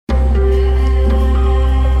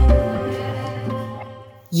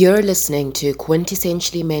You're listening to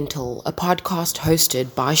Quintessentially Mental, a podcast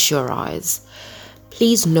hosted by Sure Eyes.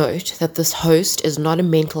 Please note that this host is not a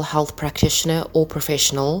mental health practitioner or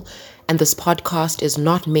professional, and this podcast is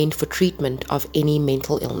not meant for treatment of any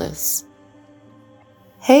mental illness.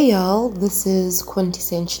 Hey y'all, this is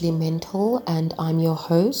Quintessentially Mental, and I'm your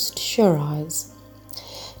host, Sure Eyes.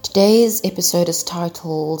 Today's episode is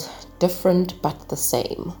titled Different But the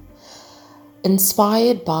Same.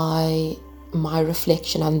 Inspired by my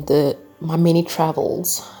reflection on my many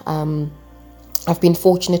travels. I've been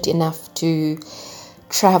fortunate enough to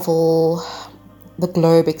travel the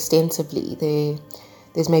globe extensively.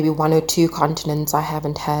 There's maybe one or two continents I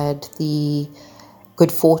haven't had the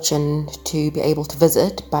good fortune to be able to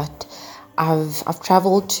visit, but I've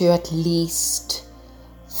traveled to at least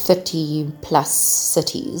 30 plus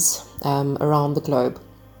cities around the globe.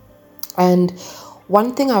 And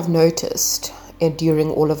one thing I've noticed during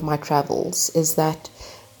all of my travels is that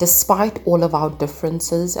despite all of our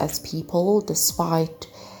differences as people, despite,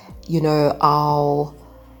 our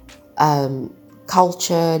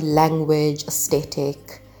culture, language,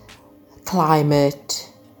 aesthetic, climate,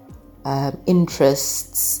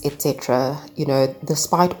 interests, etc.,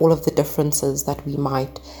 despite all of the differences that we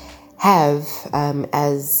might have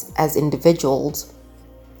as individuals,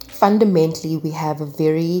 fundamentally we have a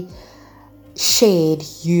very shared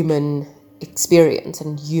human experience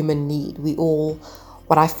and human need. We all,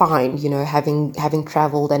 what I find, having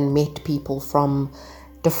traveled and met people from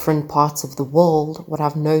different parts of the world, what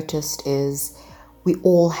I've noticed is we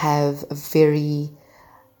all have a very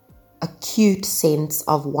acute sense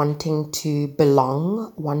of wanting to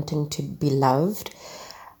belong, wanting to be loved.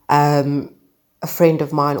 A friend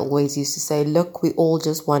of mine always used to say, look, we all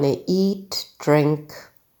just want to eat, drink,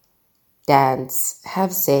 dance,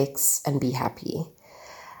 have sex, and be happy.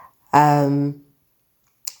 And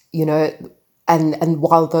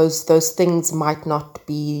while those things might not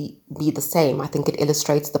be the same, I think it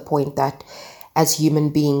illustrates the point that as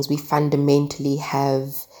human beings, we fundamentally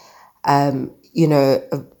have, a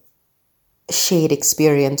shared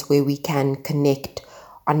experience where we can connect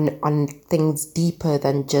on things deeper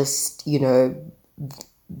than just, the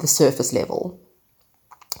surface level.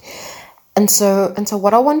 And so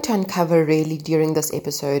what I want to uncover really during this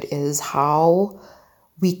episode is how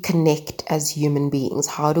we connect as human beings.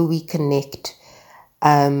 How do we connect,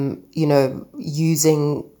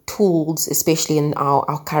 using tools, especially in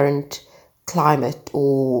our current climate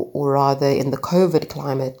or rather in the COVID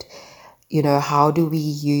climate, how do we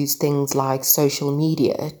use things like social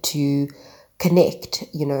media to connect?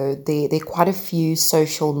 There are quite a few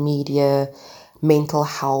social media mental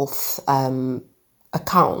health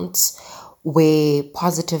accounts where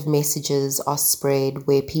positive messages are spread,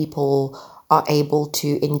 where people are able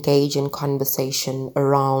to engage in conversation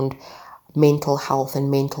around mental health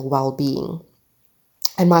and mental well-being.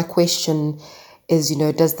 And my question is,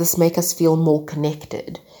 does this make us feel more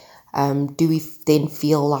connected? Do we then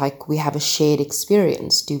feel like we have a shared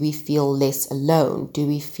experience? Do we feel less alone? Do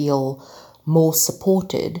we feel more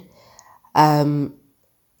supported? I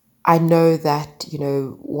know that,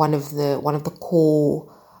 one of the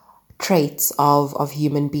core traits of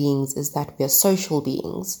human beings is that we are social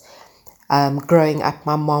beings. Growing up,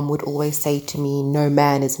 my mom would always say to me, no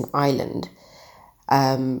man is an island.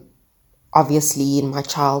 Obviously, in my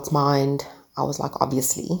child's mind, I was like,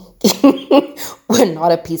 obviously, we're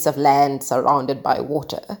not a piece of land surrounded by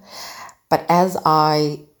water. But as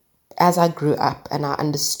I grew up and I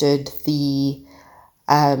understood the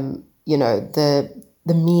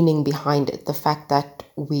meaning behind it, the fact that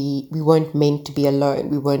we weren't meant to be alone,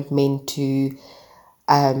 we weren't meant to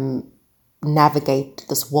navigate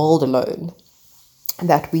this world alone,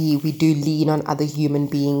 that we do lean on other human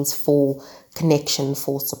beings for connection,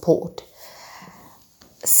 for support.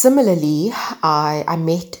 Similarly, I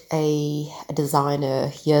met a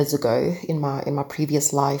designer years ago in my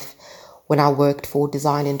previous life when I worked for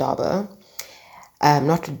Design Indaba.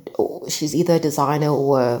 She's either a designer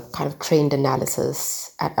or a kind of trend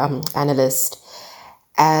analyst,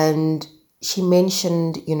 and she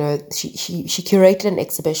mentioned, she curated an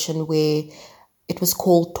exhibition where it was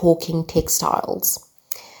called Talking Textiles.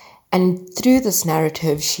 And through this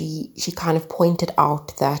narrative, she kind of pointed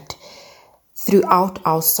out that throughout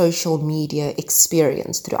our social media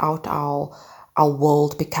experience, throughout our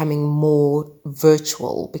world becoming more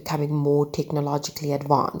virtual, becoming more technologically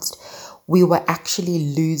advanced, we were actually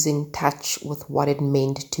losing touch with what it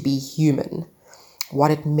meant to be human, what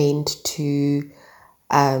it meant to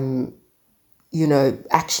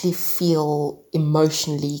actually feel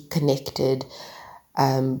emotionally connected,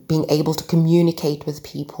 being able to communicate with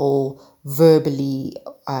people verbally,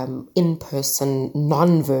 in person,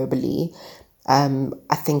 non-verbally.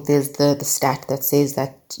 I think there's the stat that says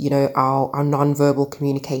that, our non-verbal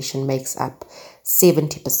communication makes up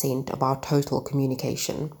 70% of our total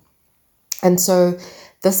communication. And so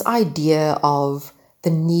this idea of the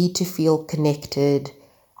need to feel connected,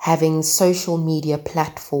 having social media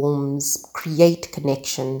platforms create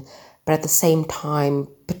connection, but at the same time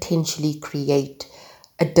potentially create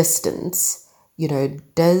a distance,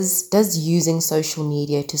 does using social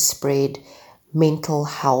media to spread mental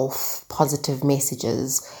health positive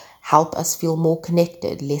messages help us feel more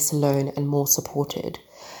connected, less alone, and more supported?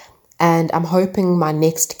 And I'm hoping my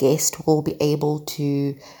next guest will be able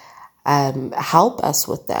to help us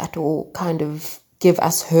with that, or kind of give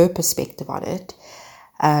us her perspective on it.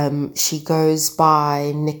 She goes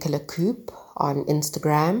by Nicola Coop on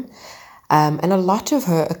Instagram. And a lot of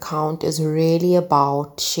her account is really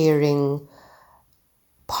about sharing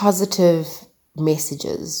positive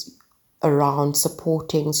messages around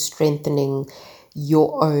supporting, strengthening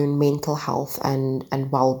your own mental health and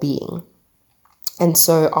well-being. And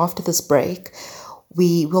so after this break,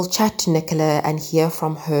 we will chat to Nicola and hear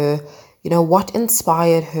from her, what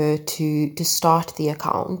inspired her to start the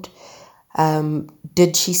account.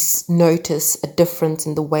 Did she notice a difference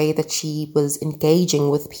in the way that she was engaging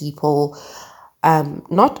with people,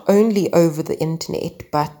 not only over the internet,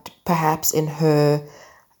 but perhaps in her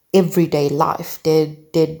everyday life?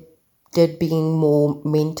 Did being more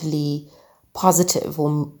mentally positive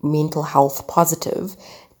or mental health positive,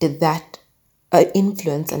 did that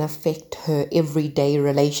influence and affect her everyday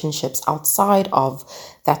relationships outside of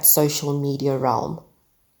that social media realm?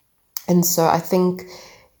 And so I think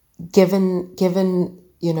given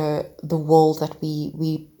the world that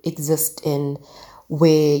we exist in,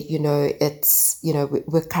 where it's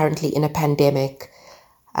we're currently in a pandemic,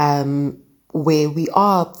 where we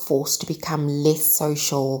are forced to become less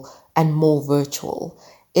social and more virtual,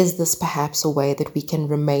 is this perhaps a way that we can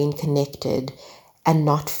remain connected and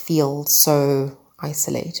not feel so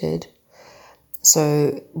isolated?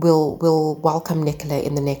 So we'll welcome Nicola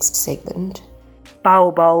in the next segment.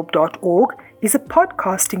 Baobulb.org is a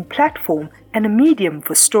podcasting platform and a medium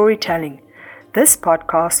for storytelling. This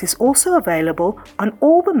podcast is also available on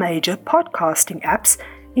all the major podcasting apps,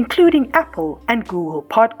 including Apple and Google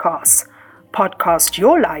Podcasts. Podcast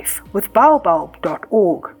your life with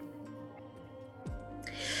Baobulb.org.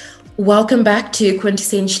 Welcome back to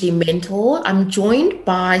Quintessentially Mental. I'm joined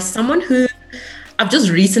by someone who I've just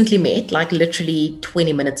recently met, like literally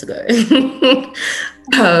 20 minutes ago.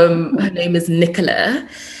 Her name is Nicola.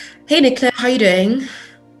 Hey, Nicola, how are you doing?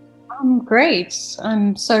 I'm great.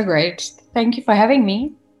 I'm so great. Thank you for having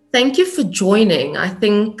me. Thank you for joining. I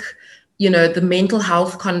think, the mental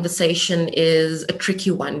health conversation is a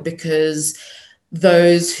tricky one, because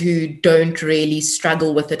those who don't really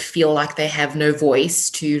struggle with it feel like they have no voice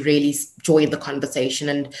to really join the conversation.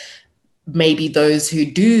 And maybe those who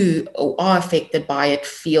do or are affected by it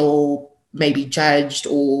feel maybe judged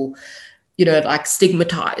or, like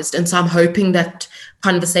stigmatized. And so I'm hoping that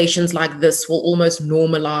conversations like this will almost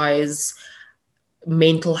normalize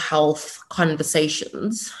mental health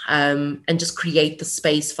conversations, and just create the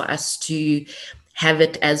space for us to have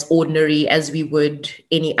it as ordinary as we would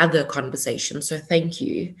any other conversation. So thank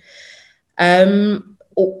you. What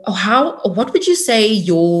would you say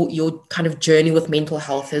your kind of journey with mental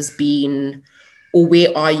health has been, or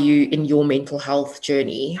where are you in your mental health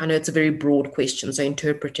journey? I know it's a very broad question, so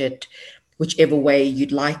interpret it whichever way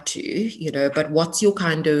you'd like to, but what's your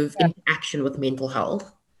kind of interaction with mental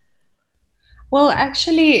health? Well,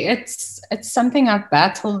 actually, it's something I've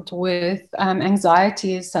battled with.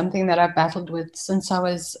 Anxiety is something that I've battled with since I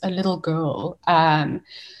was a little girl. I'm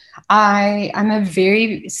a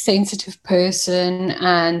very sensitive person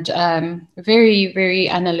and very, very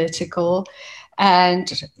analytical.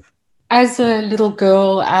 And as a little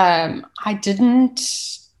girl, I didn't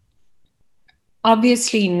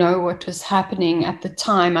obviously know what was happening at the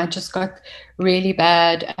time. I just got really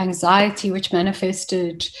bad anxiety, which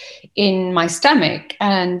manifested in my stomach.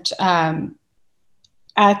 And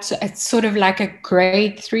at sort of like a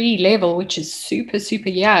grade 3 level, which is super, super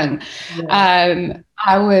young, I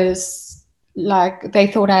was like, they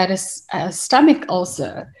thought I had a stomach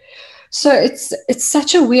ulcer. So it's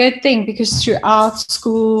such a weird thing, because throughout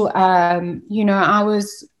school, I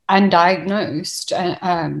was undiagnosed.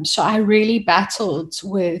 So I really battled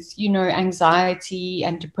with, anxiety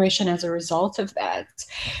and depression as a result of that.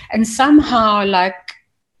 And somehow, like,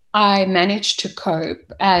 I managed to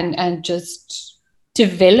cope and just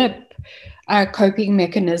develop coping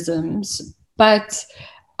mechanisms. But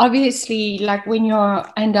obviously, like when you're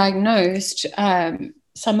undiagnosed,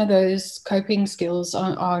 some of those coping skills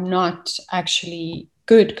are not actually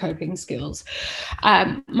good coping skills.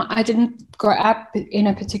 I didn't grow up in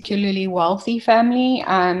a particularly wealthy family,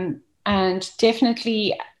 and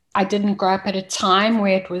definitely I didn't grow up at a time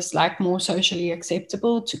where it was like more socially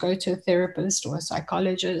acceptable to go to a therapist or a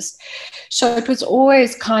psychologist. So it was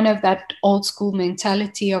always kind of that old school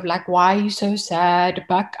mentality of like, why are you so sad?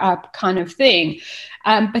 Buck up kind of thing.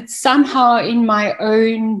 But somehow in my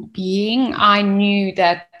own being, I knew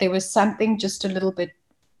that there was something just a little bit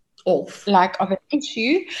off, like of an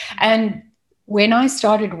issue. And when I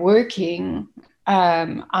started working,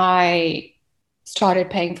 I started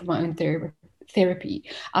paying for my own therapy.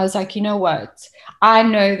 I was like, you know what? I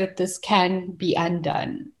know that this can be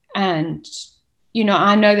undone. And, you know,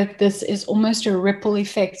 I know that this is almost a ripple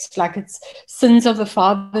effect, like it's sins of the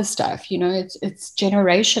father stuff, you know, it's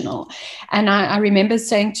generational. And I remember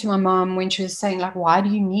saying to my mom when she was saying, like, why do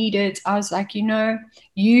you need it? I was like, you know,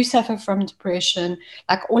 you suffer from depression.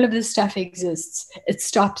 Like all of this stuff exists. It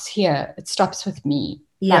stops here. It stops with me.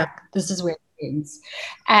 Yeah. Like, this is where it ends.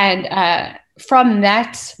 And from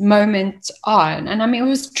that moment on, and I mean, it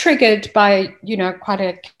was triggered by, you know, quite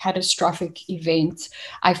a catastrophic event.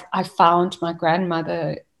 I found my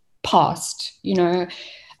grandmother passed, you know,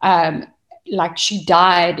 like she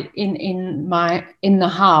died in the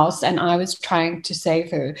house, and I was trying to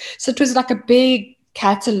save her. So it was like a big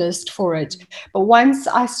catalyst for it. But once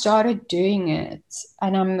I started doing it,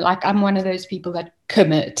 and I'm one of those people that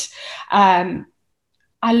commit,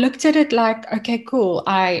 I looked at it like, okay, cool.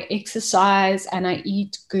 I exercise and I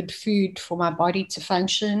eat good food for my body to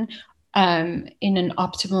function in an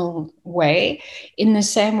optimal way. In the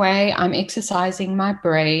same way, I'm exercising my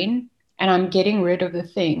brain and I'm getting rid of the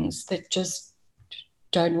things that just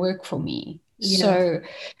don't work for me. Yeah. So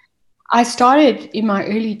I started in my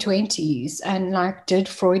early 20s and like did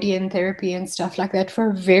Freudian therapy and stuff like that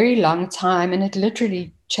for a very long time. And it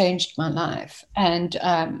literally changed my life. And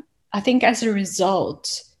I think as a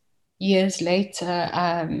result, years later,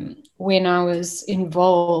 when I was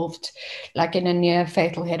involved, like in a near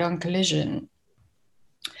fatal head-on collision,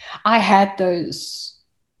 I had those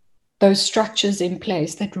structures in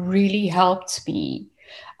place that really helped me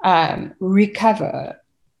recover.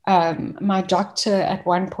 My doctor at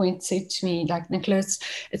one point said to me, like, Nicholas,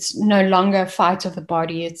 it's no longer a fight of the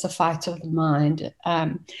body, it's a fight of the mind.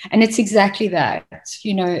 And it's exactly that,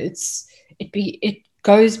 you know, it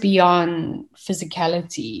goes beyond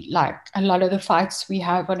physicality. Like a lot of the fights we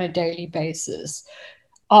have on a daily basis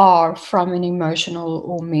are from an emotional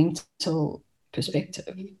or mental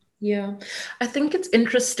perspective. Yeah, I think it's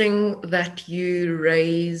interesting that you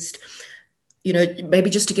raised, you know, maybe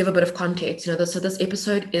just to give a bit of context, you know, so this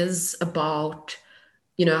episode is about,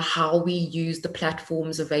 you know, how we use the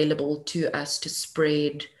platforms available to us to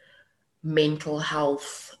spread mental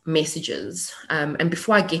health messages. And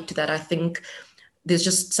before I get to that, I think there's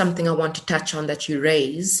just something I want to touch on that you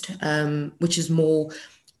raised, which is more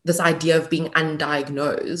this idea of being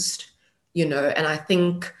undiagnosed, you know, and I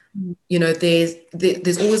think, you know,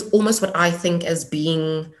 there's always almost what I think as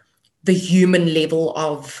being the human level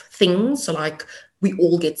of things. So like we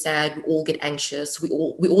all get sad, we all get anxious, we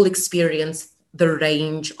all experience the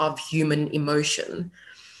range of human emotion.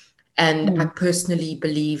 And I personally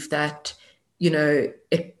believe that, you know,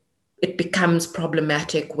 it becomes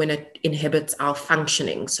problematic when it inhibits our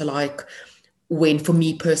functioning. So like when, for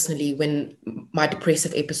me personally, when my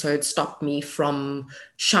depressive episodes stopped me from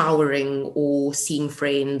showering or seeing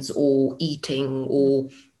friends or eating or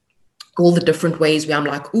all the different ways where I'm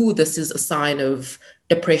like, ooh, this is a sign of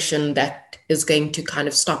depression that is going to kind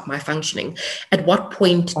of stop my functioning. At what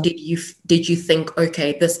point did you think,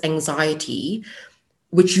 okay, this anxiety,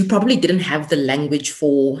 which you probably didn't have the language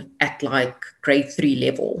for at like grade 3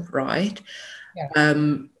 level, right? Yeah.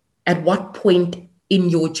 At what point in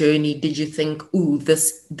your journey did you think, ooh,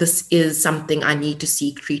 this is something I need to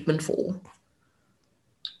seek treatment for?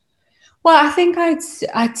 Well, I think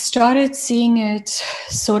I'd started seeing it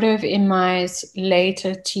sort of in my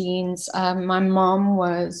later teens. My mom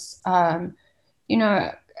was, you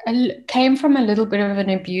know, came from a little bit of an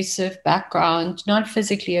abusive background, not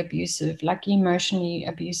physically abusive, like emotionally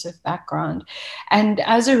abusive background. And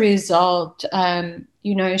as a result,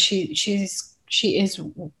 you know, she is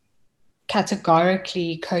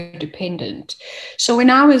categorically codependent. So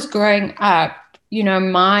when I was growing up, you know,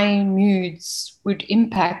 my moods would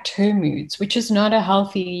impact her moods, which is not a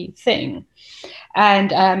healthy thing.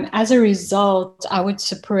 And as a result, I would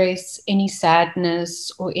suppress any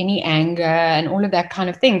sadness or any anger and all of that kind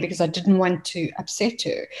of thing because I didn't want to upset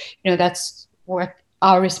her. You know, that's what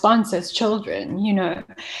our response as children, you know.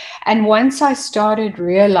 And once I started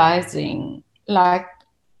realizing, like,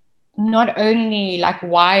 not only like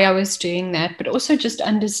why I was doing that, but also just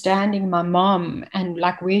understanding my mom and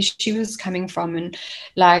like where she was coming from, and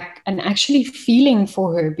actually feeling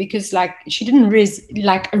for her, because like she didn't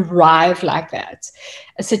arrive like that.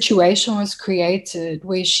 A situation was created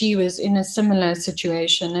where she was in a similar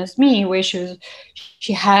situation as me, where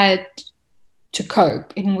she had to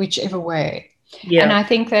cope in whichever way. Yeah. And I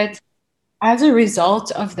think that as a result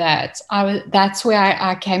of that, that's where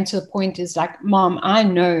I came to the point is like, Mom, I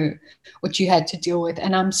know what you had to deal with,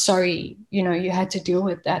 and I'm sorry, you know, you had to deal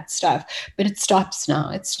with that stuff, but it stops now.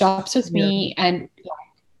 It stops with me, and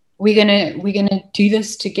we're gonna do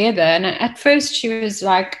this together. And at first she was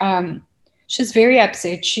like, she's very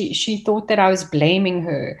upset. She thought that I was blaming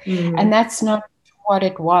her, and that's not what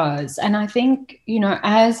it was. And I think, you know,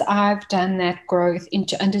 as I've done that growth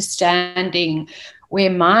into understanding where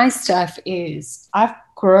my stuff is, I've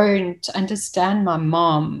grown to understand my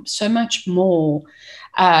mom so much more,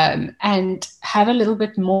 and have a little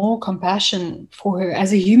bit more compassion for her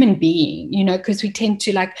as a human being, you know, because we tend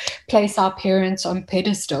to like place our parents on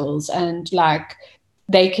pedestals and like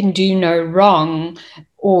they can do no wrong,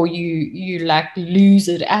 or you like lose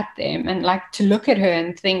it at them. And like to look at her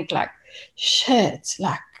and think like, shit,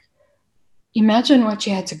 like imagine what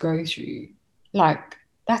you had to go through. Like,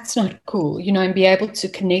 that's not cool, you know, and be able to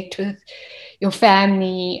connect with your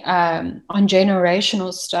family on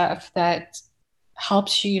generational stuff that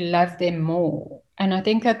helps you love them more. And I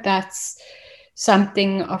think that that's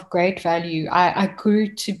something of great value. I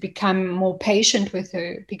grew to become more patient with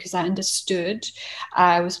her because I understood.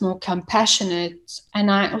 I was more compassionate.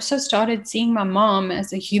 And I also started seeing my mom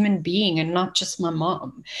as a human being and not just my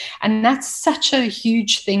mom. And that's such a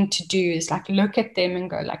huge thing to do, is like look at them and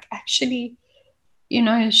go like, actually, you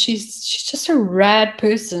know, she's just a rad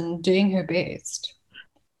person doing her best.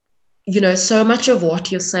 You know, so much of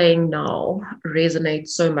what you're saying now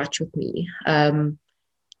resonates so much with me.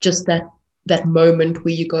 Just that moment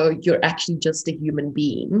where you go, you're actually just a human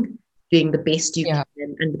being doing the best you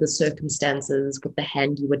can under the circumstances with the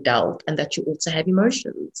hand you were dealt, and that you also have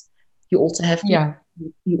emotions. You also have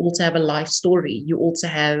you also have a life story. You also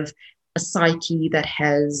have a psyche that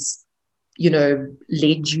has, you know,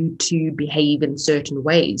 led you to behave in certain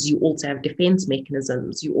ways. You also have defense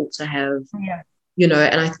mechanisms. You also have, you know,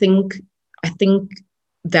 and I think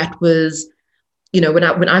that was, you know, when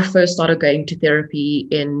I first started going to therapy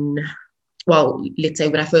let's say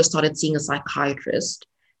when I first started seeing a psychiatrist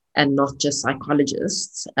and not just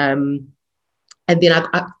psychologists, and then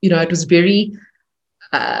I you know, it was very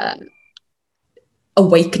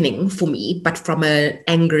awakening for me, but from an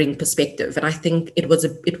angering perspective. And I think it was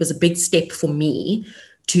a big step for me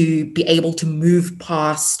to be able to move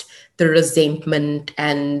past the resentment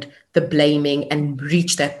and the blaming and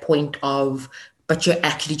reach that point of, but you're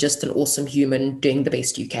actually just an awesome human doing the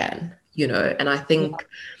best you can, you know. And I think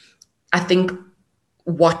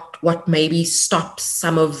what maybe stops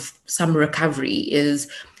some recovery is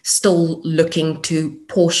still looking to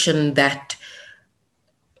portion that,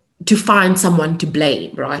 to find someone to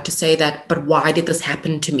blame, right? To say that, but why did this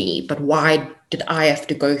happen to me? But why did I have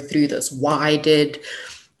to go through this? Why did,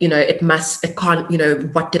 you know, it can't, you know,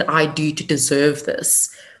 what did I do to deserve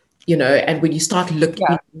this? You know, and when you start looking,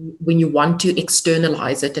 when you want to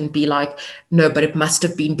externalize it and be like, no, but it must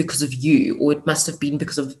have been because of you, or it must have been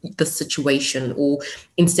because of the situation, or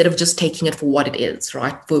instead of just taking it for what it is,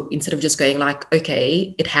 right? Instead of just going like,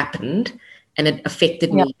 okay, it happened and it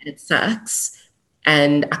affected me and it sucks,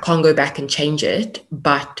 and I can't go back and change it,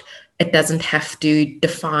 but it doesn't have to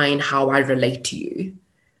define how I relate to you.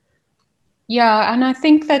 Yeah, and I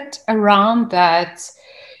think that around that,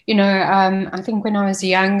 you know, I think when I was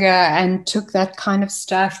younger and took that kind of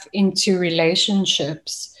stuff into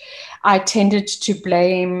relationships, I tended to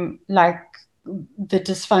blame like the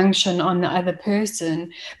dysfunction on the other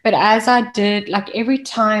person. But as I did, like every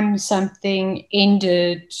time something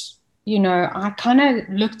ended, you know, I kind of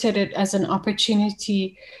looked at it as an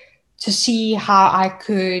opportunity to see how I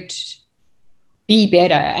could be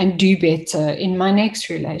better and do better in my next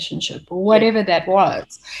relationship, or whatever that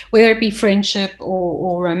was, whether it be friendship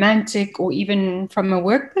or romantic, or even from a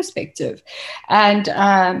work perspective. And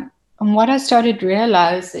what I started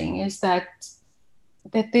realizing is that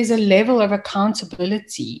there's a level of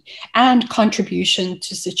accountability and contribution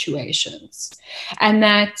to situations, and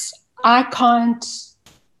that I can't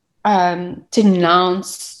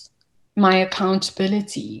denounce my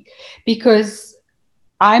accountability, because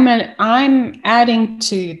I'm adding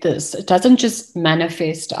to this. It doesn't just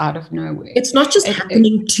manifest out of nowhere. It's not just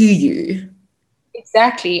happening to you.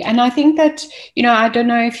 Exactly. And I think that, I don't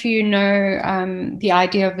know if you know the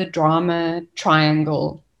idea of the drama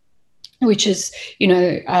triangle, which is,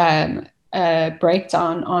 a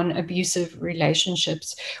breakdown on abusive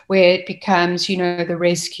relationships, where it becomes, the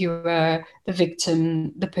rescuer, the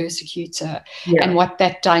victim, the persecutor. Yeah. And what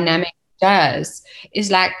that dynamic does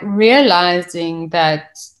is like realizing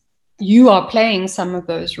that you are playing some of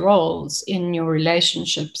those roles in your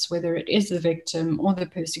relationships, whether it is the victim or the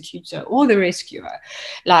persecutor or the rescuer.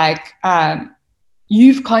 Like,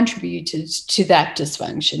 you've contributed to that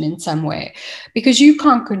dysfunction in some way, because you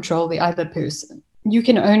can't control the other person. You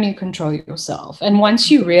can only control yourself. And once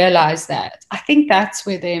you realize that, I think that's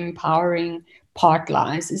where the empowering part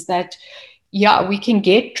lies, is that, yeah, we can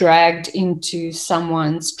get dragged into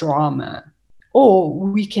someone's drama, or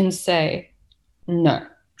we can say, no,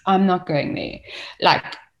 I'm not going there.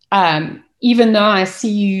 Like, even though I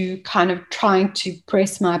see you kind of trying to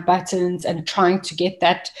press my buttons and trying to get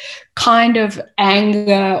that kind of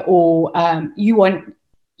anger, or you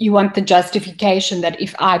want the justification that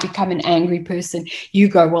if I become an angry person, you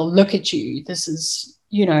go, well, look at you. This is,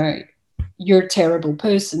 you're a terrible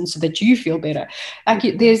person, so that you feel better.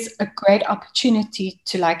 Like, there's a great opportunity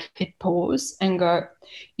to like hit pause and go,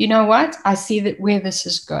 you know what? I see that where this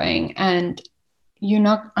is going, and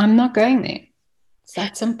I'm not going there. It's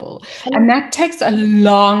that simple. And that takes a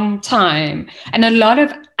long time and a lot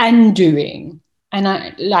of undoing. And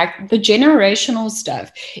I like the generational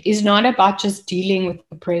stuff is not about just dealing with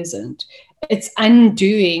the present. It's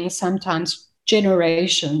undoing sometimes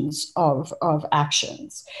generations of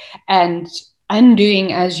actions. And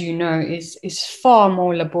undoing, as you know, is far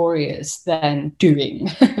more laborious than doing.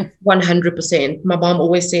 100%. My mom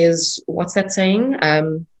always says, what's that saying?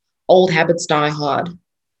 Old habits die hard.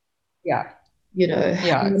 Yeah.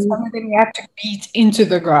 Yeah. Some of them you have to beat into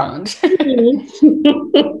the ground.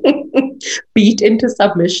 Beat into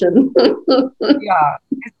submission. Yeah,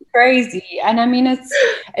 it's crazy. And I mean,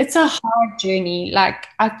 it's a hard journey. Like,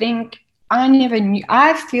 I think I never knew.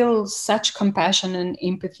 I feel such compassion and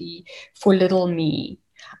empathy for little me.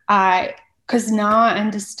 Because now I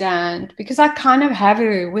understand, because I kind of have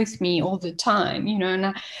her with me all the time,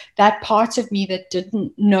 and that part of me that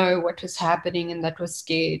didn't know what was happening and that was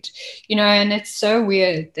scared, and it's so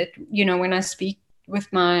weird that, when I speak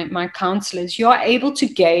with my counselors, you're able to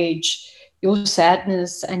gauge your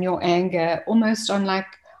sadness and your anger almost on like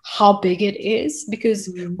how big it is, because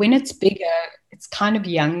when it's bigger, it's kind of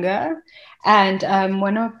younger. And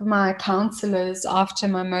one of my counselors after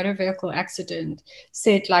my motor vehicle accident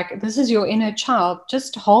said, like, this is your inner child.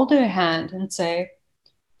 Just hold her hand and say,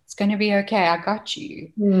 it's going to be okay. I got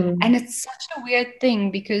you. And it's such a weird thing,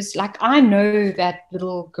 because like, I know that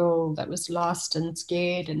little girl that was lost and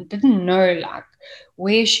scared and didn't know like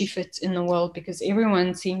where she fits in the world, because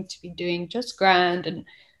everyone seemed to be doing just grand. And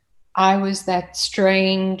I was that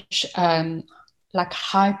strange, like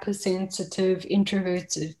hypersensitive,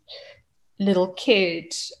 introverted little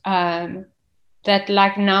kid, that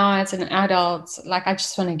like now as an adult, like I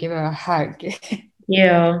just want to give her a hug.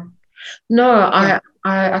 Yeah. No, yeah.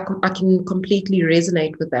 I can completely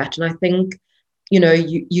resonate with that. And I think,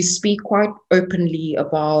 you speak quite openly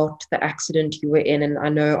about the accident you were in. And I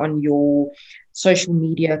know on your social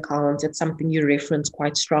media accounts, it's something you reference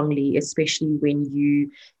quite strongly, especially when you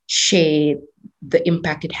share the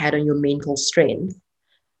impact it had on your mental strength.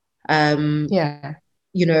 Yeah.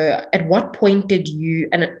 At what point did you,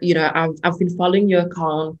 and I've been following your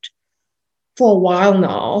account for a while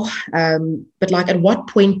now, but like, at what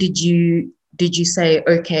point did you say,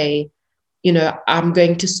 okay, I'm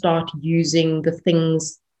going to start using the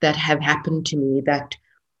things that have happened to me that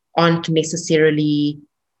aren't necessarily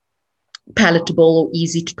palatable or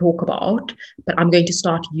easy to talk about, but I'm going to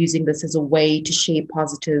start using this as a way to share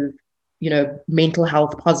positive, mental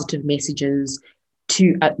health, positive messages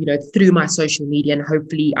to, through my social media, and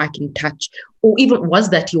hopefully I can touch, or even was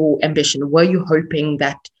that your ambition? Were you hoping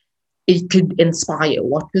that it could inspire?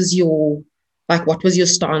 What was your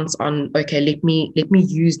stance on, okay, let me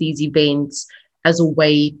use these events as a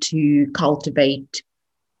way to cultivate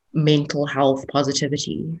mental health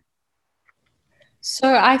positivity?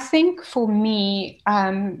 So I think for me,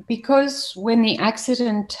 because when the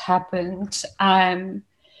accident happened,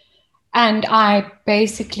 and I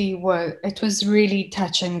basically it was really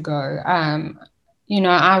touch and go.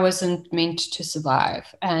 I wasn't meant to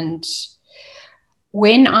survive. And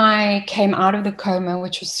when I came out of the coma,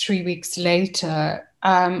 which was 3 weeks later,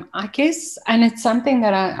 I guess, and it's something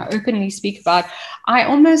that I openly speak about, I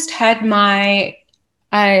almost had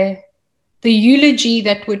the eulogy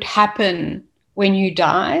that would happen when you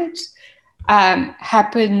died,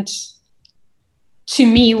 happened to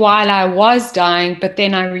me while I was dying, but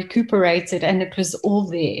then I recuperated and it was all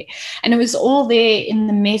there. And it was all there in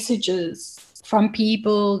the messages from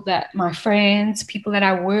people that my friends, people that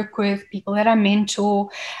I work with, people that I mentor,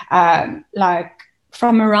 like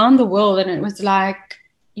from around the world. And it was like,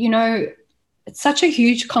 you know, it's such a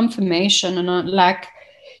huge confirmation. And like,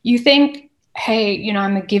 you think, hey, you know,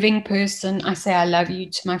 I'm a giving person. I say I love you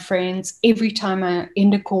to my friends. Every time I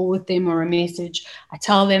end a call with them or a message, I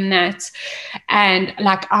tell them that. And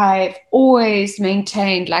like, I've always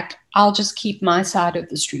maintained, like, I'll just keep my side of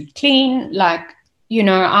the street clean. Like, you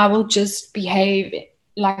know, I will just behave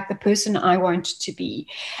like the person I want to be.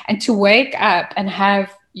 And to wake up and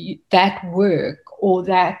have that work or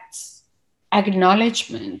that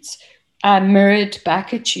acknowledgement mirrored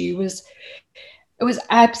back at you it was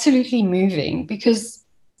absolutely moving, because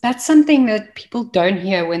that's something that people don't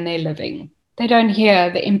hear when they're living. They don't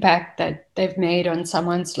hear the impact that they've made on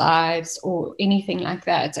someone's lives or anything like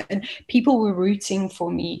that. And people were rooting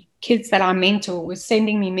for me. Kids that I mentor were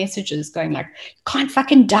sending me messages going like, you can't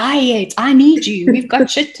fucking die yet. I need you. We've got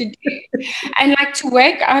shit to do. And like, to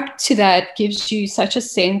wake up to that gives you such a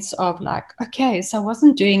sense of like, okay, so I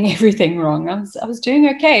wasn't doing everything wrong. I was doing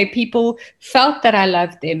okay. People felt that I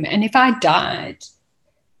loved them. And if I died,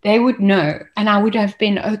 they would know. And I would have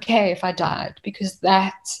been okay if I died, because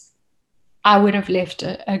that I would have left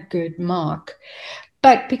a good mark.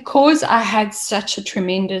 But because I had such a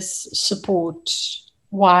tremendous support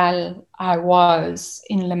while I was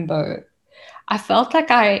in limbo, I felt like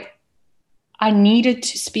I needed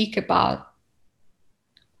to speak about,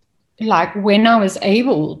 like, when I was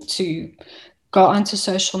able to go onto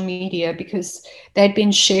social media, because they'd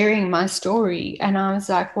been sharing my story. And I was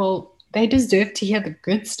like, well, they deserve to hear the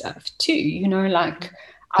good stuff too. You know, like,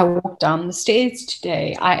 I walked down the stairs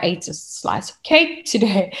today. I ate a slice of cake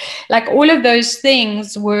today. Like, all of those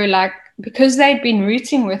things were like, because they'd been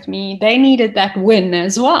rooting with me, they needed that win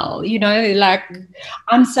as well. You know, like,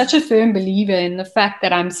 I'm such a firm believer in the fact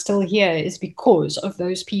that I'm still here is because of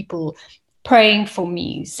those people praying for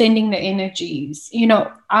me, sending the energies. You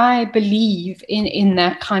know, I believe in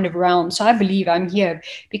that kind of realm. So I believe I'm here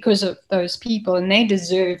because of those people, and they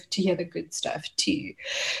deserve to hear the good stuff too.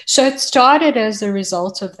 So it started as a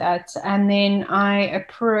result of that. And then I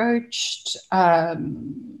approached Elle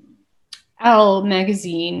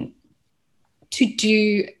magazine to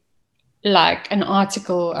do like an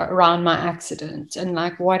article around my accident and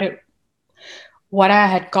like what I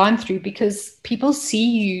had gone through, because people see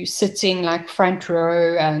you sitting like front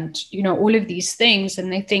row and, you know, all of these things,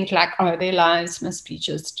 and they think like, oh, their lives must be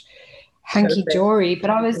just hunky-dory. But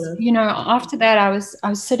I was, you know, after that, I was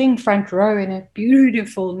sitting front row in a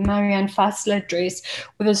beautiful Marianne Fassler dress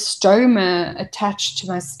with a stoma attached to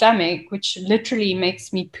my stomach, which literally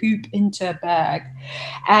makes me poop into a bag.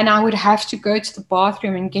 And I would have to go to the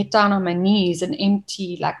bathroom and get down on my knees and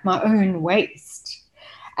empty like my own waste.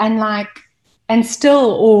 And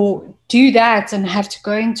still, or do that and have to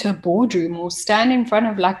go into a boardroom or stand in front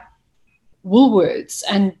of like Woolworths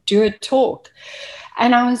and do a talk.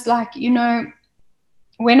 And I was like, you know,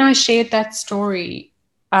 when I shared that story,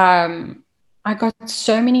 I got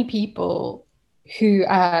so many people who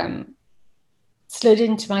slid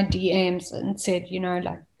into my DMs and said, you know,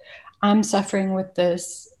 like, I'm suffering with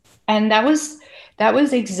this. And that was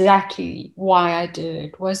exactly why I did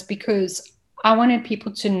it, was because I wanted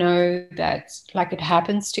people to know that, like, it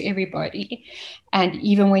happens to everybody. And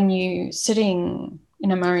even when you're sitting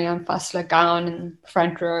in a Marianne Fassler gown in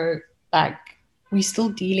front row, like, we're still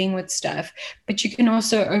dealing with stuff, but you can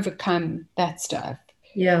also overcome that stuff.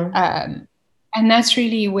 Yeah. And that's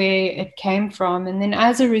really where it came from. And then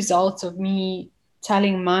as a result of me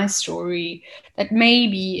telling my story, that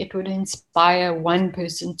maybe it would inspire one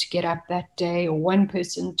person to get up that day, or one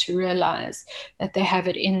person to realize that they have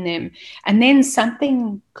it in them. And then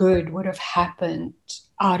something good would have happened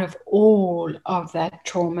out of all of that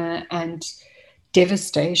trauma and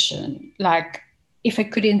devastation. Like, if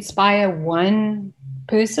it could inspire one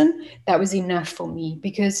person, that was enough for me,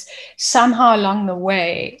 because somehow along the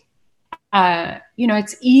way, you know,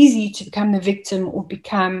 it's easy to become the victim or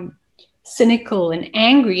become cynical and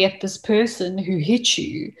angry at this person who hit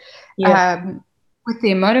you with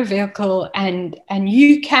their motor vehicle, and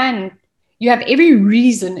you have every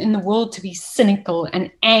reason in the world to be cynical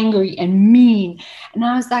and angry and mean. And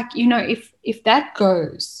I was like, you know, if that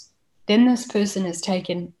goes, then this person has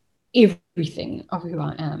taken everything of who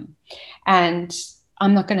I am, and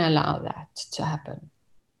I'm not going to allow that to happen.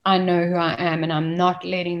 I know who I am, and I'm not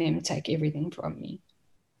letting them take everything from me.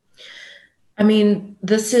 I mean,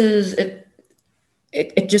 this is it.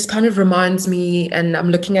 It just kind of reminds me, and I'm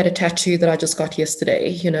looking at a tattoo that I just got yesterday,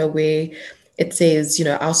 you know, where it says, you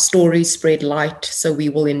know, our stories spread light, so we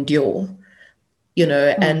will endure, you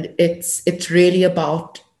know, and it's really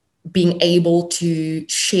about being able to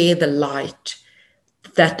share the light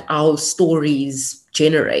that our stories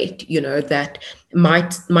generate, you know, that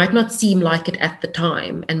might not seem like it at the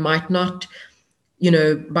time, and might not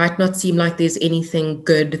seem like there's anything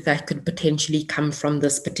good that could potentially come from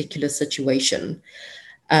this particular situation.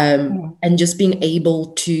 And just being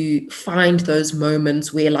able to find those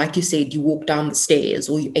moments where, like you said, you walk down the stairs,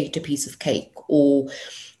 or you ate a piece of cake, or,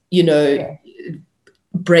 you know,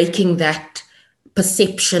 breaking that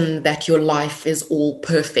perception that your life is all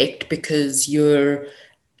perfect because you're,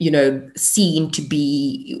 you know, seen to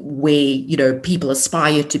be where, you know, people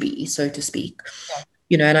aspire to be, so to speak.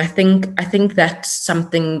 You know, and I think that's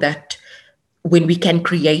something that, when we can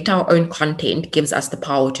create our own content, gives us the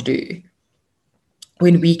power to do.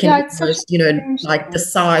 When we can almost, you know, like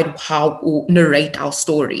decide how or narrate our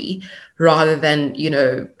story, rather than, you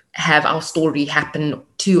know, have our story happen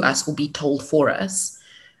to us or be told for us.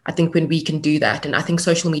 I think when we can do that, and I think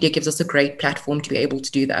social media gives us a great platform to be able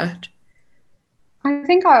to do that. I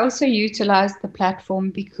think I also utilize the platform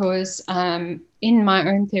because in my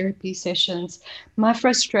own therapy sessions, my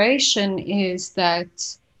frustration is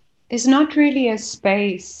that there's not really a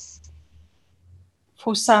space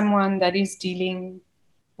for someone that is dealing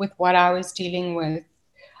with what I was dealing with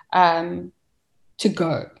to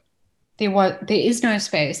go. There is no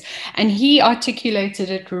space. And he articulated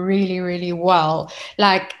it really, really well.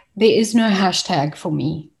 Like, there is no hashtag for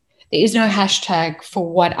me. There is no hashtag for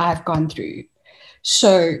what I've gone through.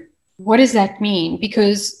 So what does that mean?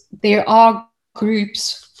 Because there are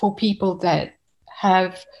groups for people that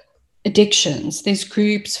have addictions. There's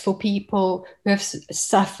groups for people who have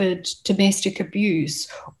suffered domestic abuse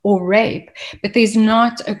or rape, but there's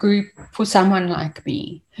not a group for someone like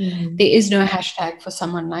me. Mm-hmm. There is no hashtag for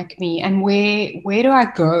someone like me. And where do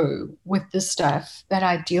I go with the stuff that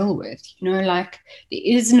I deal with? You know, like, there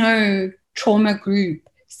is no trauma group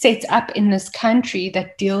set up in this country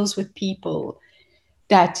that deals with people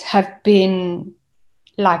that have been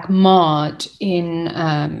like marred in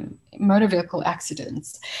motor vehicle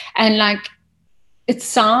accidents. And like, it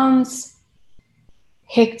sounds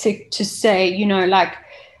hectic to say, you know, like,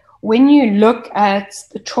 when you look at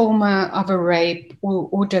the trauma of a rape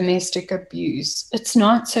or domestic abuse, it's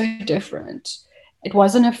not so different. It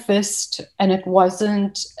wasn't a fist, and it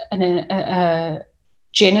wasn't a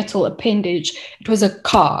genital appendage. It was a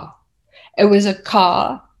car. It was a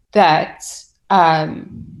car that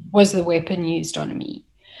was the weapon used on me.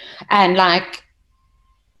 And like,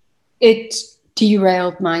 it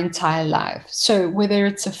derailed my entire life. So whether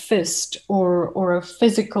it's a fist or a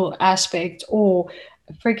physical aspect, or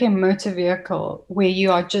a freaking motor vehicle where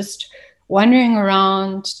you are just wandering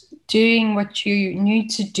around, doing what you need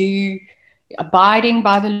to do, abiding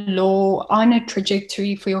by the law, on a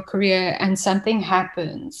trajectory for your career, and something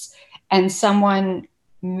happens, and someone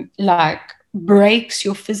like breaks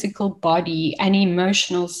your physical body and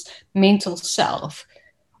emotional, mental self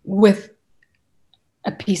with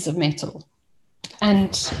a piece of metal.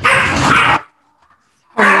 And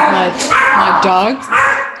my dog,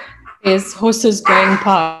 there's horses going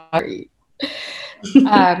past.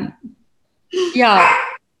 Yeah,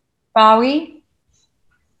 Bowie,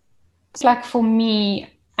 it's like, for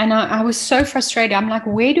me, and I was so frustrated. I'm like,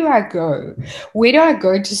 where do I go? Where do I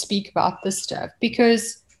go to speak about this stuff?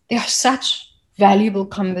 Because there are such valuable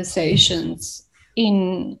conversations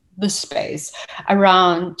in the space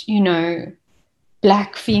around, you know,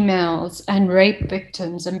 Black females and rape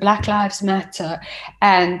victims and Black Lives Matter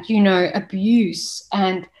and, you know, abuse,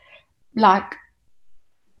 and like,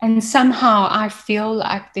 and somehow I feel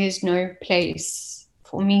like there's no place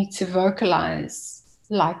for me to vocalize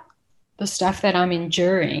like the stuff that I'm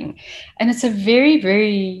enduring. And it's a very,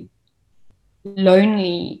 very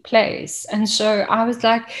lonely place. And so I was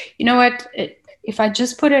like, you know what, if I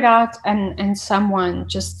just put it out and someone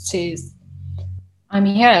just says, I'm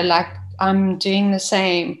here, like, I'm doing the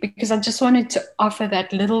same, because I just wanted to offer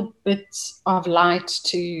that little bit of light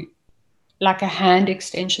to, like, a hand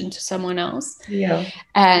extension to someone else. Yeah.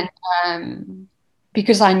 And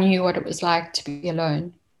because I knew what it was like to be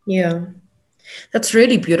alone. Yeah. That's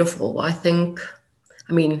really beautiful. I think,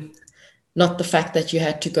 I mean, not the fact that you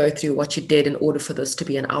had to go through what you did in order for this to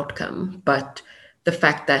be an outcome, but the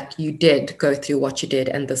fact that you did go through what you did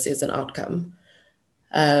and this is an outcome.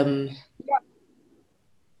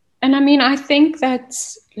 And I mean, I think that,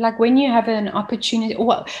 like, when you have an opportunity,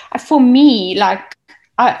 well, for me, like,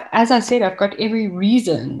 as I said, I've got every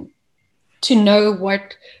reason to know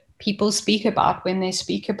what people speak about when they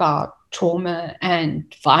speak about trauma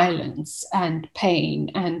and violence and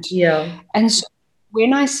pain. And so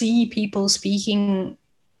when I see people speaking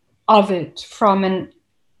of it from an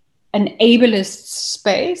ableist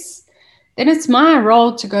space, then it's my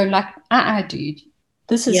role to go like, dude,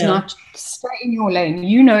 this is not, stay in your lane.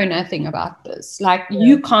 You know nothing about this. Like,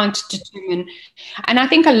 you can't determine. And I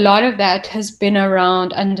think a lot of that has been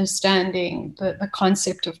around understanding the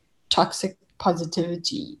concept of toxic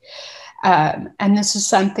positivity. And this is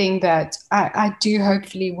something that I do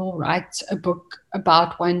hopefully will write a book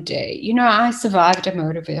about one day. You know, I survived a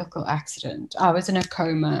motor vehicle accident. I was in a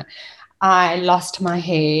coma. I lost my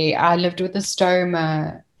hair. I lived with a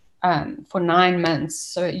stoma for 9 months.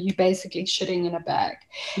 So you're basically shitting in a bag.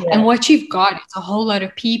 And what you've got is a whole lot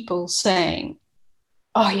of people saying,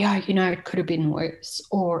 oh, yeah, you know, it could have been worse.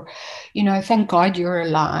 Or, you know, thank God you're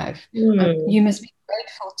alive. You must be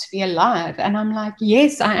grateful to be alive. And I'm like,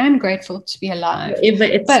 yes, I am grateful to be alive.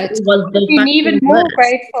 But I would be even more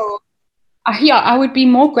grateful. I would be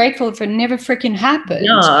more grateful if it never freaking happened.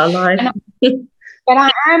 But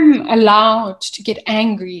I am allowed to get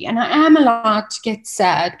angry, and I am allowed to get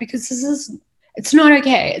sad, because it's not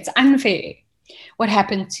okay. It's unfair what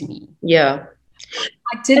happened to me. Yeah.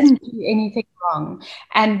 I didn't do anything wrong,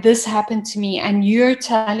 and this happened to me, and you're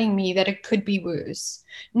telling me that it could be worse.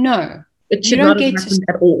 No. It should not have happened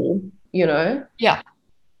at all, you know? Yeah.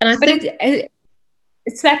 And I think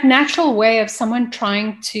it's that natural way of someone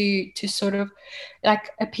trying to sort of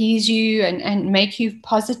like appease you and make you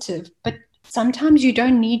positive. But sometimes you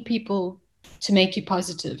don't need people to make you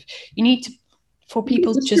positive. You need for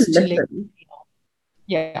people just to listen.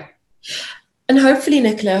 Yeah. And hopefully,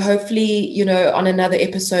 Nicola, you know, on another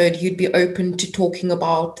episode, you'd be open to talking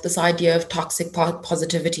about this idea of toxic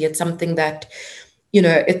positivity. It's something that, you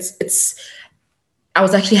know, I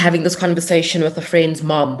was actually having this conversation with a friend's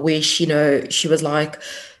mom where she was like,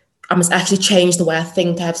 I must actually change the way I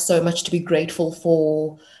think. I have so much to be grateful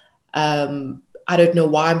for. I don't know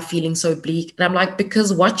why I'm feeling so bleak. And I'm like,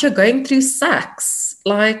 because what you're going through sucks.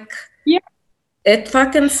 Like, it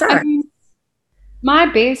fucking sucks. I mean, my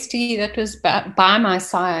bestie that was by my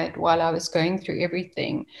side while I was going through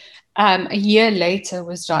everything, a year later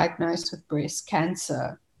was diagnosed with breast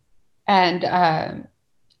cancer. And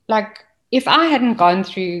like, if I hadn't gone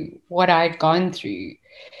through what I'd gone through,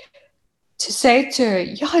 to say to her,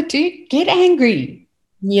 yeah, dude, get angry.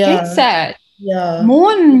 Get sad. Yeah.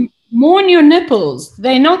 Mourn your nipples.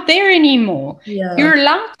 They're not there anymore. Yeah. You're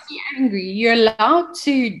allowed to be angry. You're allowed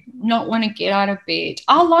to not want to get out of bed.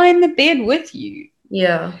 I'll lie in the bed with you.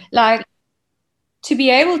 Yeah. Like, to be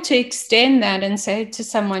able to extend that and say to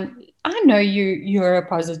someone, I know you're a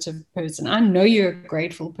positive person. I know you're a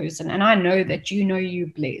grateful person. And I know that you know you're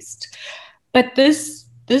blessed. But this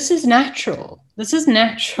is natural. This is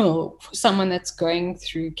natural for someone that's going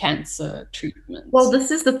through cancer treatment. Well, this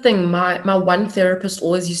is the thing. My one therapist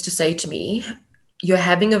always used to say to me, you're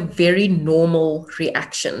having a very normal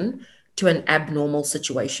reaction to an abnormal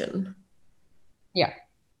situation. Yeah.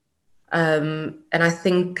 And I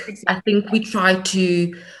think we try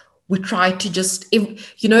to just,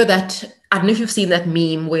 you know, that, I don't know if you've seen that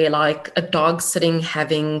meme where like a dog's sitting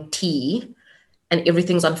having tea and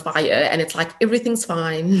everything's on fire and it's like, everything's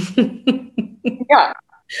fine. Yeah.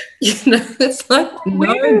 You know, it's like,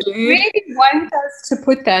 no, dude. Really want us to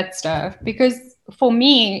put that stuff, because for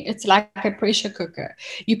me, it's like a pressure cooker.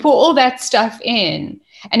 You pour all that stuff in,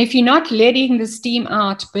 and if you're not letting the steam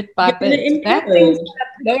out bit by bit, that thing's going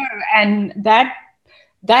to blow, and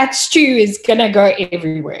that stew is going to go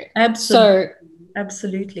everywhere.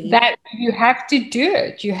 Absolutely. That you have to do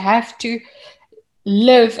it. You have to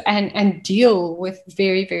live and deal with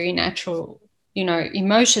very, very natural, you know,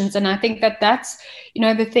 emotions. And I think that's, you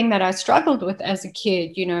know, the thing that I struggled with as a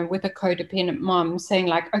kid, you know, with a codependent mom, saying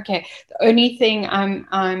like, okay, the only thing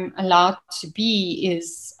I'm allowed to be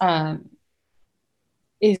is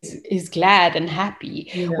glad and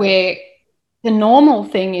happy, where the normal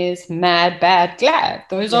thing is mad, bad, glad.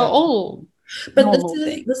 Those are all. But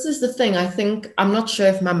this is the thing. I think, I'm not sure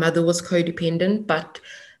if my mother was codependent, but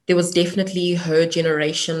there was definitely her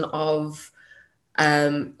generation of,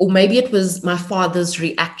 or maybe it was my father's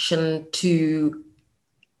reaction to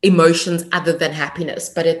emotions other than happiness.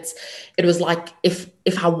 But it was like, if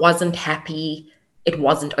I wasn't happy, it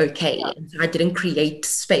wasn't okay. Yeah. And so I didn't create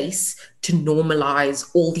space to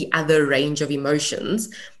normalize all the other range of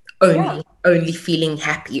emotions, only feeling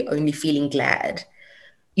happy, only feeling glad.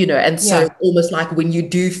 You know, and so almost like when you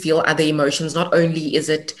do feel other emotions, not only is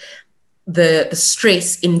it the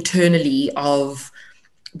stress internally of,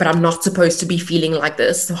 but I'm not supposed to be feeling like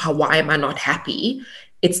this, so why am I not happy?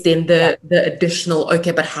 It's then the additional,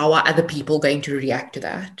 okay, but how are other people going to react to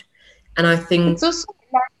that? And I think it's also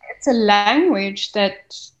like it's a language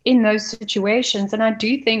that in those situations, and I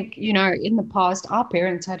do think, in the past, our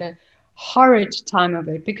parents had a horrid time of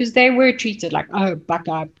it because they were treated like, oh, buck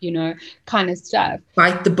up, kind of stuff.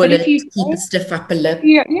 bite the But bullet, keep a stiff upper lip.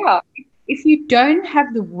 yeah, if you don't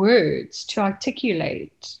have the words to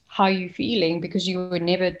articulate how you're feeling because you were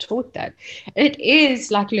never taught that, it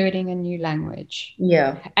is like learning a new language.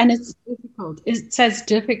 Yeah. And it's difficult. It's as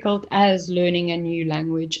difficult as learning a new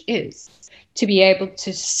language is, to be able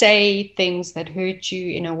to say things that hurt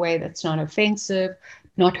you in a way that's not offensive,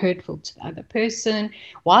 not hurtful to the other person.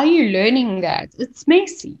 While you're learning that, it's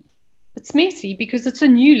messy. It's messy because it's a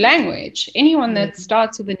new language. Anyone that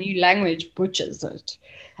starts with a new language butchers it.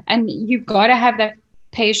 And you've got to have that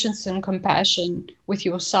patience and compassion with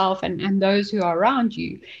yourself, and those who are around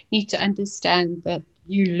you need to understand that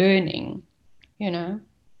you're learning,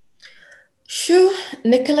 Sure,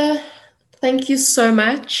 Nicola, thank you so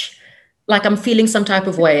much. Like I'm feeling some type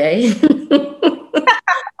of way, eh?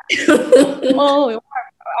 Well,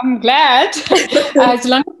 I'm glad. As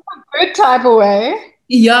long as it's a good type of way.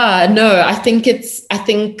 Yeah, no, I think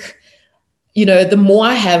the more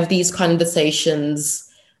I have these conversations,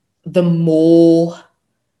 the more,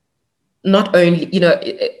 not only,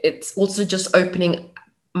 it's also just opening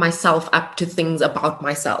myself up to things about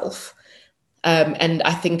myself. And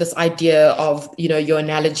I think this idea of, your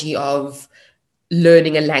analogy of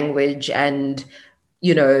learning a language and,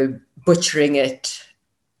 butchering it,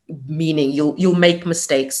 meaning you'll make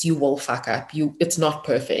mistakes, you will fuck up, it's not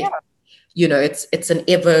perfect. Yeah. It's an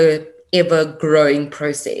ever growing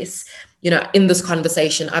process. In this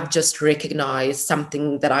conversation, I've just recognized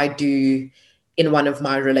something that I do in one of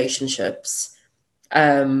my relationships,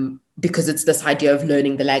 because it's this idea of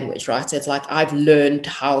learning the language, right? So it's like I've learned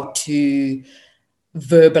how to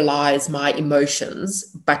verbalize my emotions,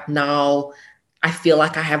 but now I feel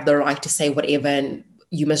like I have the right to say whatever, and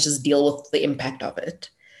you must just deal with the impact of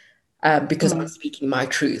it, because I'm speaking my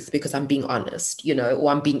truth, because I'm being honest,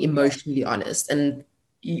 or I'm being emotionally honest. And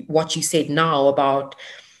what you said now about,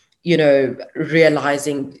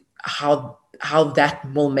 realizing how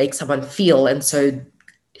that will make someone feel, and so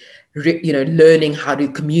learning how to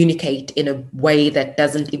communicate in a way that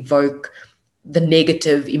doesn't evoke the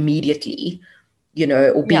negative immediately,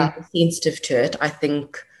 or being sensitive to it. I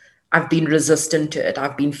think I've been resistant to it.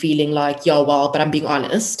 I've been feeling like, yeah, well, but I'm being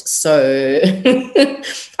honest. So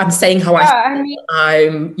I'm saying how I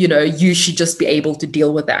feel. You should just be able to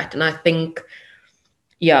deal with that. And I think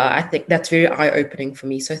that's very eye-opening for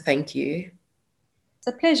me. So thank you. It's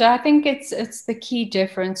a pleasure. I think it's the key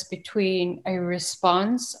difference between a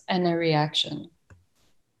response and a reaction.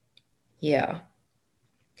 Yeah.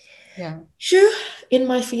 Yeah. Sure. In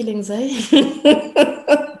my feelings, eh?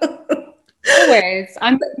 Always.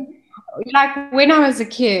 I'm like, when I was a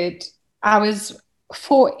kid, I was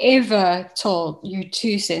forever told, you're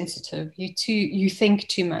too sensitive, you think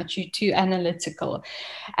too much, you're too analytical.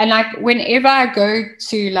 And like, whenever I go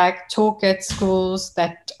to like talk at schools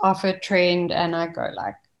that offer trend, and I go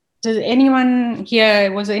like, was anyone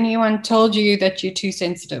told you that you're too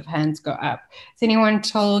sensitive? Hands go up. Has anyone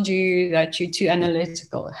told you that you're too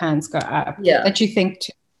analytical? Hands go up. Yeah. That you think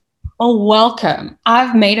too. Oh, welcome.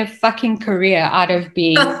 I've made a fucking career out of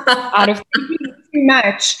thinking too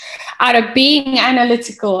much, out of being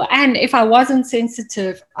analytical. And if I wasn't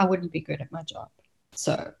sensitive, I wouldn't be good at my job.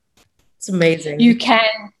 So it's amazing. You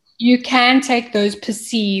can take those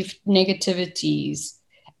perceived negativities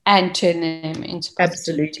and turn them into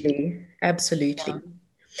positivity. Absolutely. Yeah.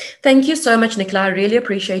 Thank you so much, Nicola. I really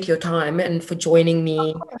appreciate your time and for joining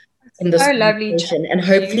me in this conversation. And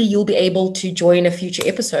hopefully you'll be able to join a future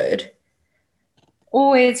episode.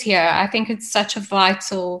 Always here. I think it's such a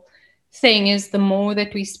vital thing, is the more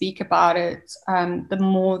that we speak about it, the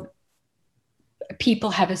more people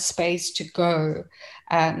have a space to go,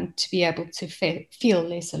 to be able to feel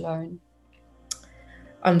less alone.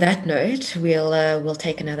 On that note, we'll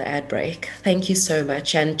take another ad break. Thank you so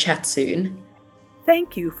much, and chat soon.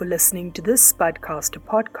 Thank you for listening to this Spudcaster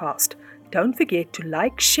podcast. Don't forget to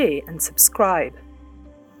like, share, and subscribe.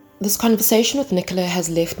 This conversation with Nicola has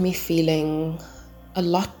left me feeling a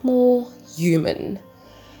lot more human.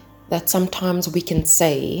 That sometimes we can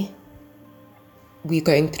say we're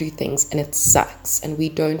going through things and it sucks, and we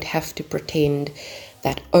don't have to pretend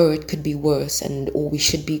that, oh, it could be worse, or we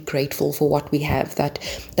should be grateful for what we have. That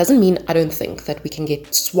doesn't mean, I don't think, that we can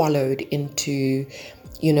get swallowed into,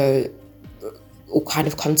 or kind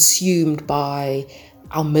of consumed by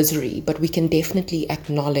our misery, but we can definitely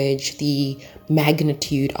acknowledge the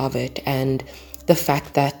magnitude of it and the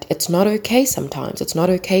fact that it's not okay sometimes. It's not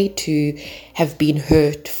okay to have been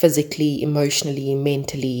hurt physically, emotionally,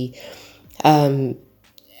 mentally, And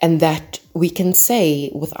that we can say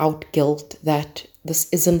without guilt that this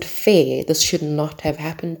isn't fair, this should not have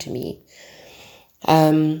happened to me.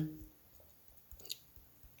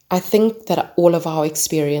 I think that all of our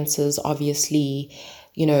experiences obviously,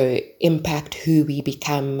 impact who we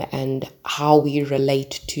become and how we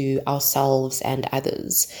relate to ourselves and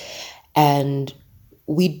others. And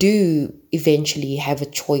we do eventually have a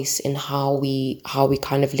choice in how we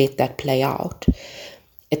kind of let that play out.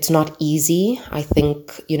 It's not easy. I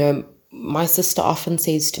think, my sister often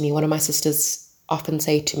says to me, one of my sisters often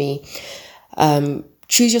say to me,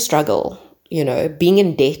 choose your struggle. Being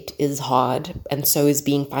in debt is hard, and so is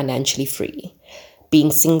being financially free.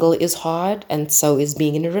 Being single is hard, and so is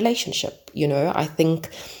being in a relationship. I think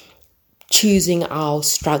choosing our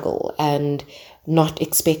struggle and not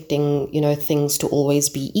expecting, things to always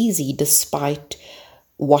be easy despite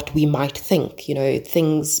what we might think.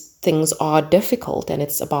 Things are difficult, and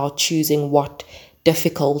it's about choosing what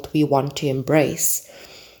difficult we want to embrace.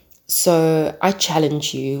 So I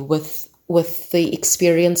challenge you with the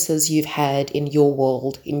experiences you've had in your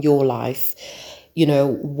world, in your life,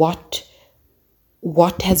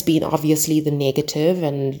 what has been obviously the negative,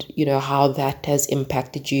 and how that has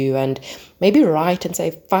impacted you, and maybe write and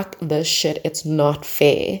say, fuck this shit, it's not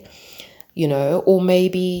fair, or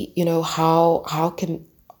maybe,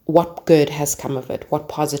 what good has come of it, what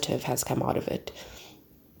positive has come out of it.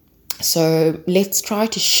 So let's try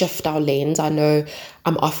to shift our lens. I know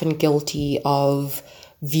I'm often guilty of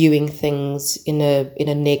viewing things in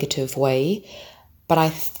a negative way, but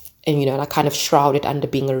I kind of shroud it under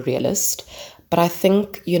being a realist. But I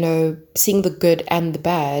think, seeing the good and the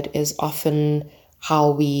bad is often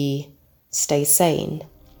how we stay sane.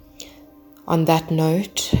 On that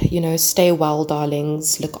note, stay well,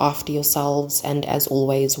 darlings, look after yourselves, and as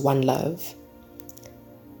always, one love.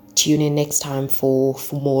 Tune in next time for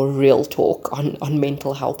more real talk on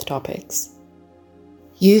mental health topics.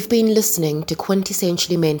 You've been listening to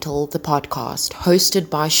Quintessentially Mental, the podcast, hosted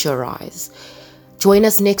by Sure Eyes. Join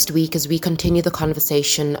us next week as we continue the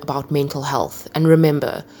conversation about mental health. And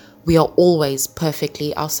remember, we are always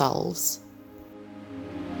perfectly ourselves.